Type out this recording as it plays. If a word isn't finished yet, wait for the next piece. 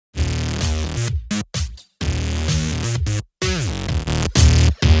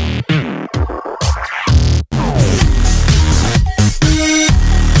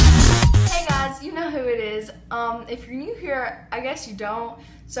If you're new here, I guess you don't,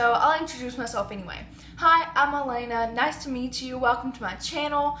 so I'll introduce myself anyway. Hi, I'm Elena. Nice to meet you. Welcome to my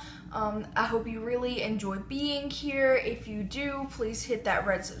channel. I hope you really enjoy being here. If you do, please hit that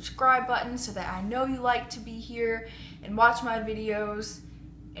red subscribe button so that I know you like to be here and watch my videos,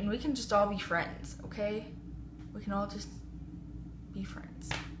 and we can just all be friends, okay? We can all just be friends.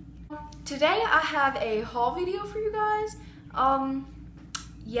 Today I have a haul video for you guys.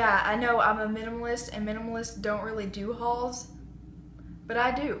 Yeah, I know I'm a minimalist, and minimalists don't really do hauls, but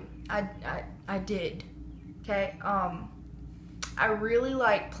I do. I did. Okay. I really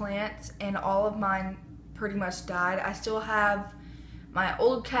like plants, and all of mine pretty much died. I still have my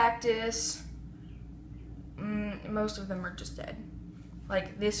old cactus. Most of them are just dead.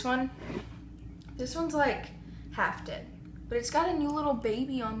 Like this one. This one's like half dead, but it's got a new little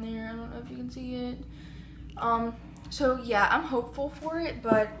baby on there. I don't know if you can see it. So yeah, I'm hopeful for it,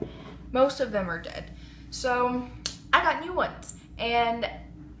 but most of them are dead. So I got new ones, and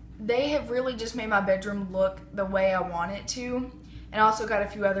they have really just made my bedroom look the way I want it to, and also got a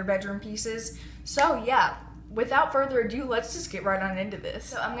few other bedroom pieces. So yeah, without further ado, let's just get right on into this.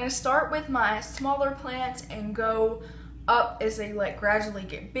 So I'm gonna start with my smaller plants and go up as they like gradually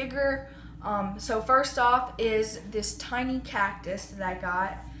get bigger. So first off is this tiny cactus that I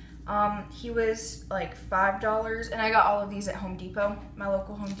got. He was like $5, and I got all of these at Home Depot, my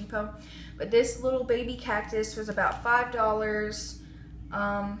local Home Depot. But this little baby cactus was about $5.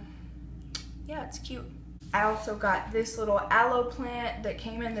 Yeah, it's cute. I also got this little aloe plant that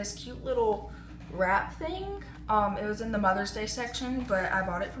came in this cute little wrap thing. It was in the Mother's Day section, but I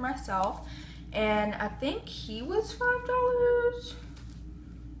bought it for myself. And I think he was $5.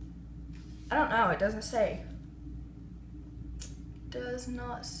 I don't know, it doesn't say. Does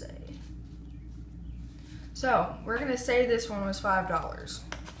not say. So we're gonna say this one was $5.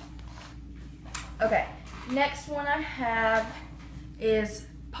 Okay, next one I have is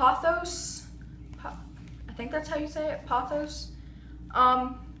pothos. I think that's how you say it, pothos.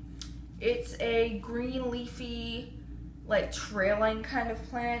 It's a green leafy, like trailing kind of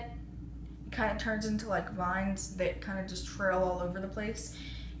plant. It kind of turns into like vines that kind of just trail all over the place.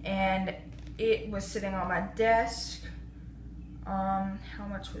 And it was sitting on my desk. How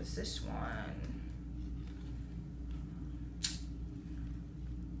much was this one?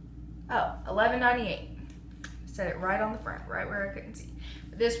 Oh, $11.98. Said it right on the front, right where I couldn't see.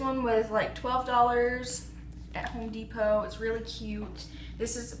 But this one was like $12 at Home Depot. It's really cute.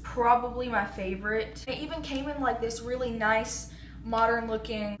 This is probably my favorite. It even came in like this really nice, modern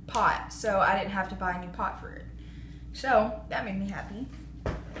looking pot, so I didn't have to buy a new pot for it. So that made me happy.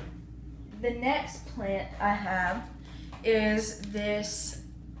 The next plant I have is this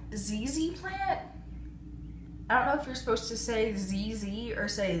ZZ plant. I don't know if you're supposed to say ZZ or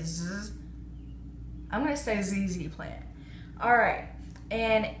say Z. I'm gonna say ZZ plant. All right,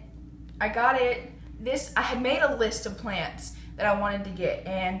 and I got it. I had made a list of plants that I wanted to get,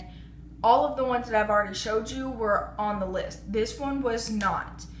 and all of the ones that I've already showed you were on the list. This one was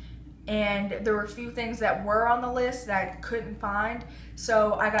not. And there were a few things that were on the list that I couldn't find,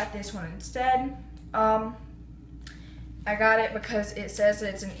 so I got this one instead. I got it because it says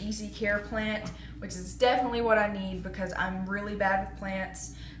it's an easy care plant, which is definitely what I need because I'm really bad with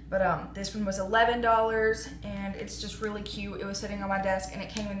plants. But this one was $11, and it's just really cute. It was sitting on my desk, and it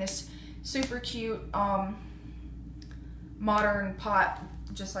came in this super cute modern pot,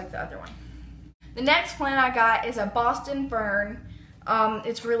 just like the other one. The next plant I got is a Boston fern.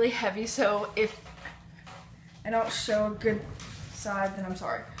 It's really heavy, so if I don't show a good side, then I'm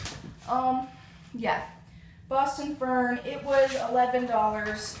sorry. Yeah, Boston fern, it was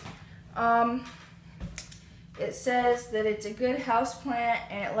 $11. It says that it's a good house plant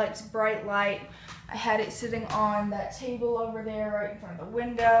and it likes bright light. I had it sitting on that table over there right in front of the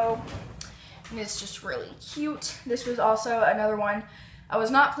window, and it's just really cute. This was also another one I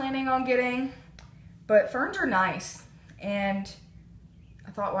was not planning on getting, but ferns are nice, and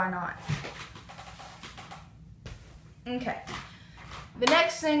I thought, why not? Okay. The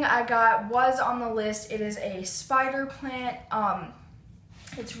next thing I got was on the list. It is a spider plant.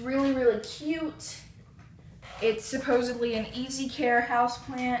 It's really, really cute. It's supposedly an easy care house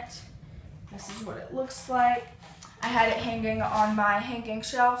plant. This is what it looks like. I had it hanging on my hanging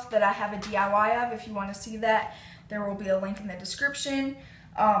shelf that I have a DIY of. If you want to see that, there will be a link in the description.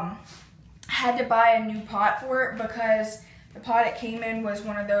 I had to buy a new pot for it because the pot it came in was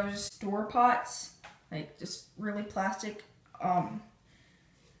one of those store pots, like just really plastic,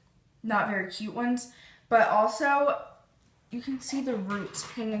 not very cute ones. But also, you can see the roots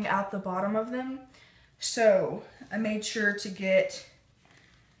hanging out the bottom of them. So I made sure to get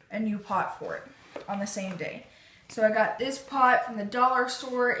a new pot for it on the same day. So I got this pot from the dollar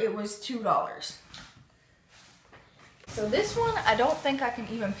store. It was $2. So this one, I don't think I can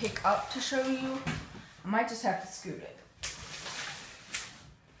even pick up to show you. I might just have to scoot it.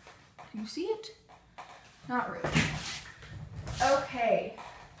 Can you see it? Not really. Okay.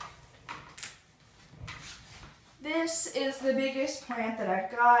 This is the biggest plant that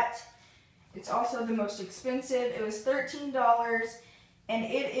I got. It's also the most expensive. It was $13, and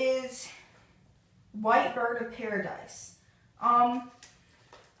it is White Bird of Paradise. I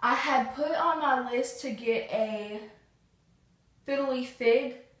had put on my list to get a fiddly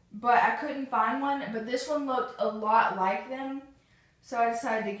fig, but I couldn't find one. But this one looked a lot like them, so I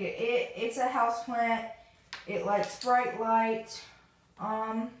decided to get it. It's a houseplant. It likes bright light.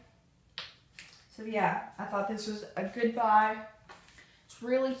 So yeah, I thought this was a good buy. It's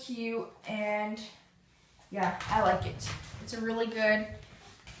really cute, and yeah, I like it. It's a really good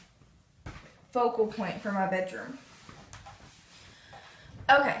focal point for my bedroom.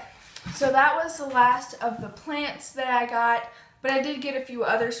 Okay, so that was the last of the plants that I got, but I did get a few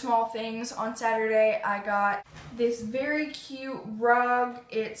other small things. On Saturday, I got this very cute rug.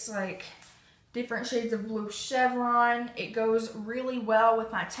 It's like different shades of blue chevron. It goes really well with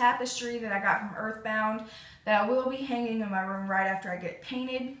my tapestry that I got from Earthbound that I will be hanging in my room right after I get it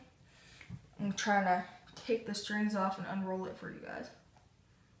painted. I'm trying to take the strings off and unroll it for you guys.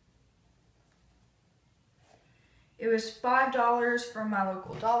 It was $5 from my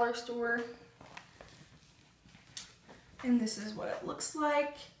local dollar store. And this is what it looks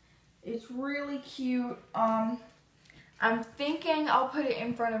like. It's really cute. I'm thinking I'll put it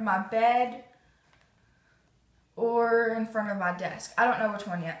in front of my bed or in front of my desk. I don't know which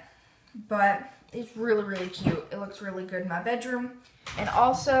one yet, but it's really, really cute. It looks really good in my bedroom. And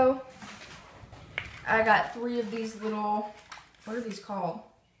also, I got 3 of these little, what are these called?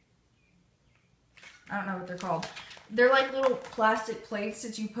 I don't know what they're called. They're like little plastic plates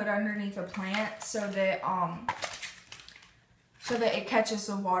that you put underneath a plant so that it catches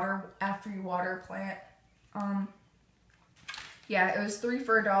the water after you water a plant. Yeah, it was 3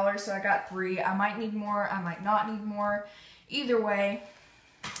 for $1, so I got 3. I might need more, I might not need more. Either way,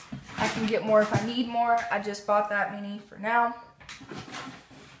 I can get more if I need more. I just bought that many for now.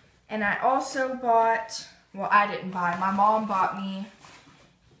 And I also bought, well, I didn't buy, my mom bought me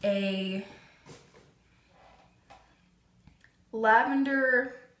a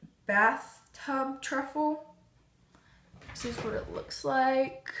lavender bathtub truffle. This is what it looks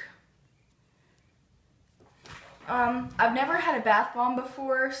like. I've never had a bath bomb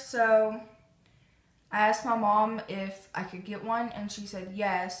before, so I asked my mom if I could get one, and she said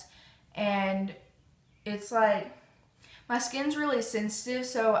yes. And it's like, my skin's really sensitive,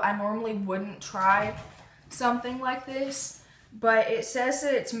 so I normally wouldn't try something like this, but it says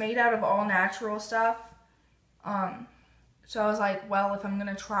that it's made out of all natural stuff. So I was like, well, if I'm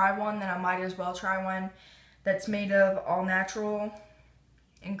gonna try one, then I might as well try one that's made of all natural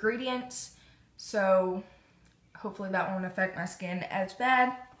ingredients. So hopefully that won't affect my skin as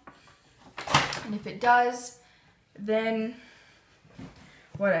bad. And if it does, then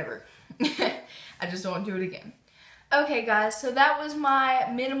whatever. I just won't do it again. Okay guys, so that was my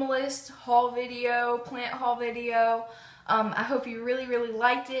minimalist haul video, plant haul video. I hope you really, really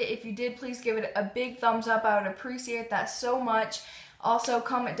liked it. If you did, please give it a big thumbs up. I would appreciate that so much. Also,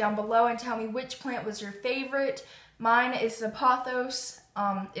 comment down below and tell me which plant was your favorite. Mine is the pothos.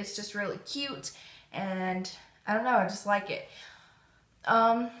 It's just really cute, and I don't know, I just like it.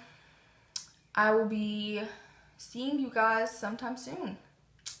 I will be seeing you guys sometime soon.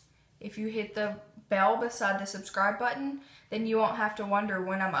 If you hit the bell beside the subscribe button, then you won't have to wonder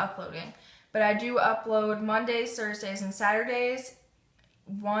when I'm uploading. But I do upload Mondays, Thursdays, and Saturdays.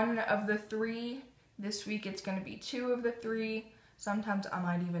 1 of the 3. This week it's going to be 2 of the 3. Sometimes I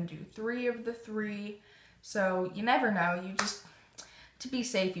might even do 3 of the 3. So you never know. You just, to be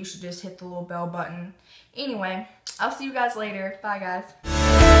safe, you should just hit the little bell button. Anyway, I'll see you guys later. Bye guys.